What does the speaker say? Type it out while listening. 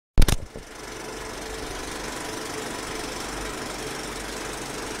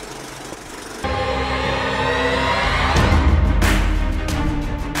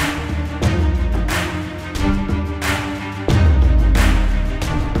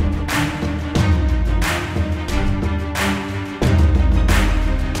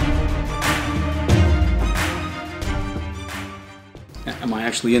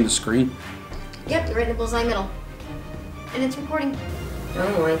actually in the screen? Yep, you're right in the bullseye middle. And it's recording. I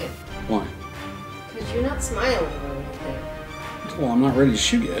don't like it. Why? Because you're not smiling or anything. Well, I'm not ready to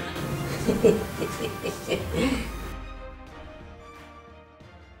shoot yet.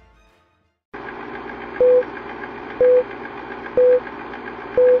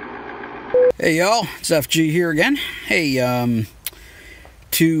 Hey y'all, it's FG here again. Hey,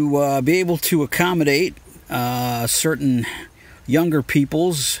 to be able to accommodate certain younger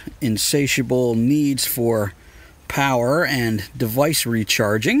people's insatiable needs for power and device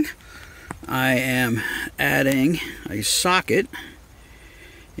recharging, I am adding a socket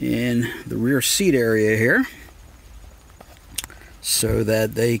in the rear seat area here so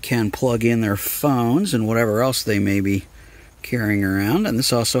that they can plug in their phones and whatever else they may be carrying around. And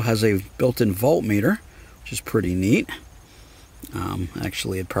this also has a built-in voltmeter, which is pretty neat.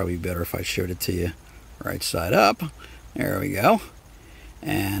 Actually, it'd probably be better if I showed it to you right side up. There we go.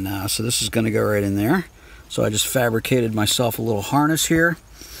 And so this is going to go right in there. So I just fabricated myself a little harness here.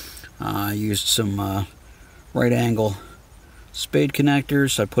 I used some right angle spade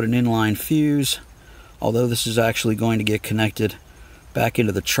connectors. I put an inline fuse, although this is actually going to get connected back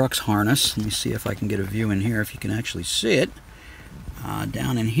into the truck's harness. Let me see if I can get a view in here, if you can actually see it.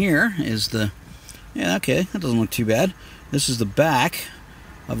 Down in here is the, yeah, okay, that doesn't look too bad. This is the back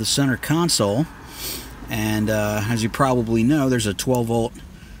of the center console, and as you probably know, there's a 12-volt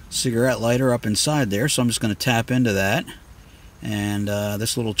cigarette lighter up inside there, so I'm just going to tap into that. And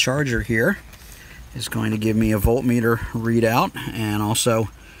this little charger here is going to give me a voltmeter readout and also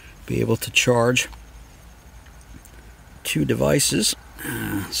be able to charge two devices.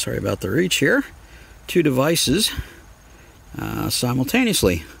 Sorry about the reach here. Two devices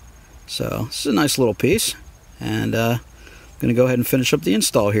simultaneously. So this is a nice little piece, and I'm going to go ahead and finish up the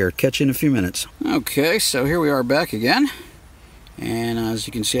install here. Catch you in a few minutes. Okay, so here we are back again, and as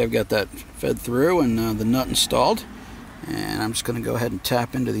you can see, I've got that fed through and the nut installed, and I'm just going to go ahead and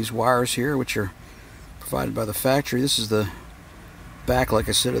tap into these wires here, which are provided by the factory. This is the back, like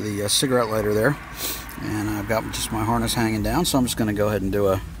I said, of the cigarette lighter there, and I've got just my harness hanging down, so I'm just going to go ahead and do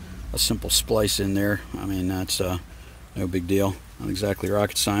a simple splice in there. I mean, that's no big deal, not exactly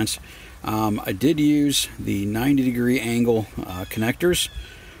rocket science. I did use the 90-degree angle connectors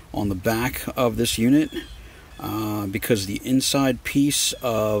on the back of this unit because the inside piece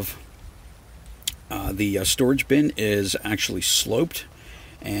of the storage bin is actually sloped,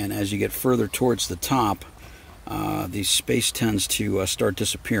 and as you get further towards the top, the space tends to start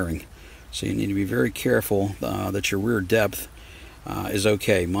disappearing. So you need to be very careful that your rear depth is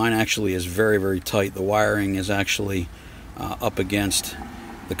okay. Mine actually is very, very tight. The wiring is actually up against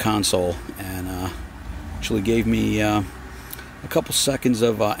the console, and actually gave me a couple seconds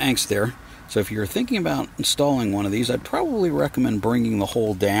of angst there. So if you're thinking about installing one of these, I'd probably recommend bringing the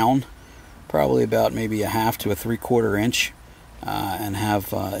hole down, probably about maybe a 1/2 to a 3/4 inch, and have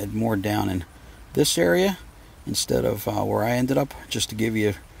it more down in this area instead of where I ended up, just to give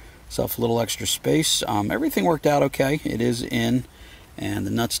yourself a little extra space. Everything worked out okay. It is in, and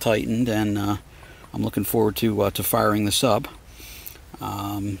the nuts tightened, and I'm looking forward to firing this up.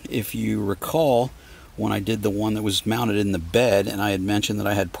 If you recall, when I did the one that was mounted in the bed, and I had mentioned that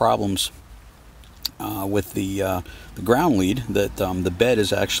I had problems with the ground lead, that the bed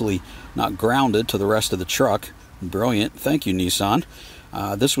is actually not grounded to the rest of the truck. Brilliant, thank you, Nissan.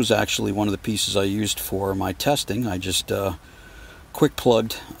 This was actually one of the pieces I used for my testing. I just quick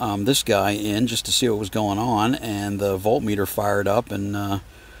plugged this guy in just to see what was going on, and the voltmeter fired up and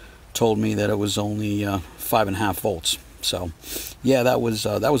told me that it was only 5.5 volts. So yeah, that was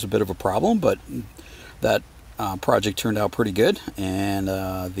a bit of a problem, but that project turned out pretty good, and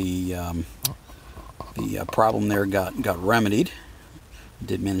the problem there got remedied.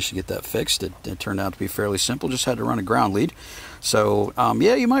 Did manage to get that fixed. It turned out to be fairly simple. Just had to run a ground lead. So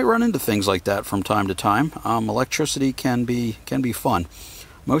yeah, you might run into things like that from time to time. Electricity can be fun.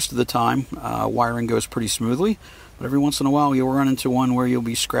 Most of the time, wiring goes pretty smoothly, but every once in a while you'll run into one where you'll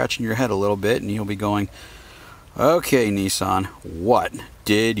be scratching your head a little bit, and you'll be going, "Okay, Nissan, what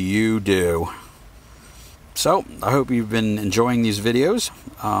did you do?" So I hope you've been enjoying these videos.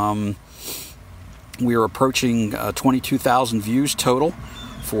 We are approaching 22,000 views total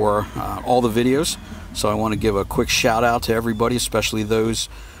for all the videos, so I want to give a quick shout out to everybody, especially those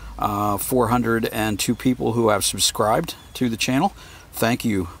 402 people who have subscribed to the channel. Thank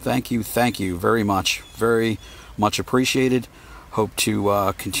you, thank you, thank you very much appreciated. Hope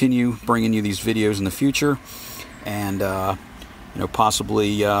to continue bringing you these videos in the future, and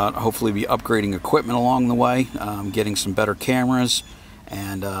possibly hopefully be upgrading equipment along the way, getting some better cameras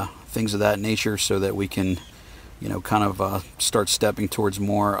and things of that nature, so that we can you know, kind of start stepping towards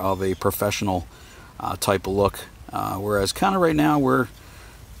more of a professional type of look. Whereas kind of right now we're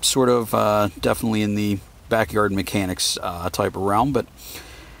sort of definitely in the backyard mechanics type of realm. But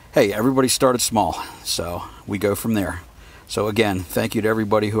hey, everybody started small, so we go from there. So again, thank you to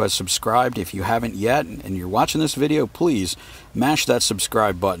everybody who has subscribed. If you haven't yet and you're watching this video, please mash that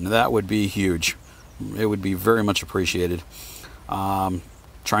subscribe button. That would be huge. It would be very much appreciated.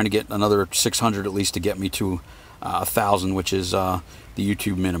 Trying to get another 600 at least to get me to 1,000, which is the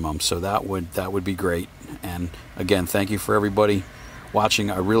YouTube minimum. So that would be great. And again, thank you for everybody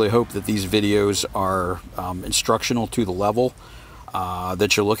watching. I really hope that these videos are instructional to the level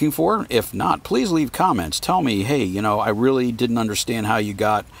that you're looking for. If not, please leave comments. Tell me, hey, you know, I really didn't understand how you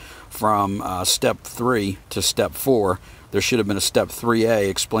got from step 3 to step 4. There should have been a step 3A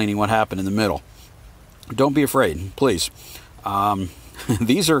explaining what happened in the middle. Don't be afraid, please.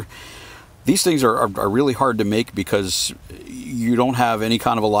 These things are really hard to make because you don't have any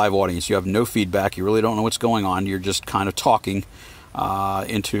kind of a live audience. You have no feedback. You really don't know what's going on. You're just kind of talking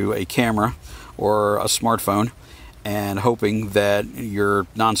into a camera or a smartphone and hoping that your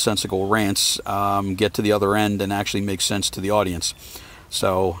nonsensical rants get to the other end and actually make sense to the audience.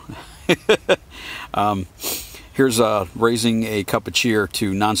 So here's raising a cup of cheer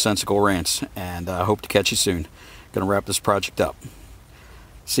to nonsensical rants, and I hope to catch you soon. Gonna wrap this project up.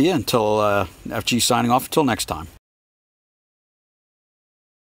 See ya until FG signing off until next time.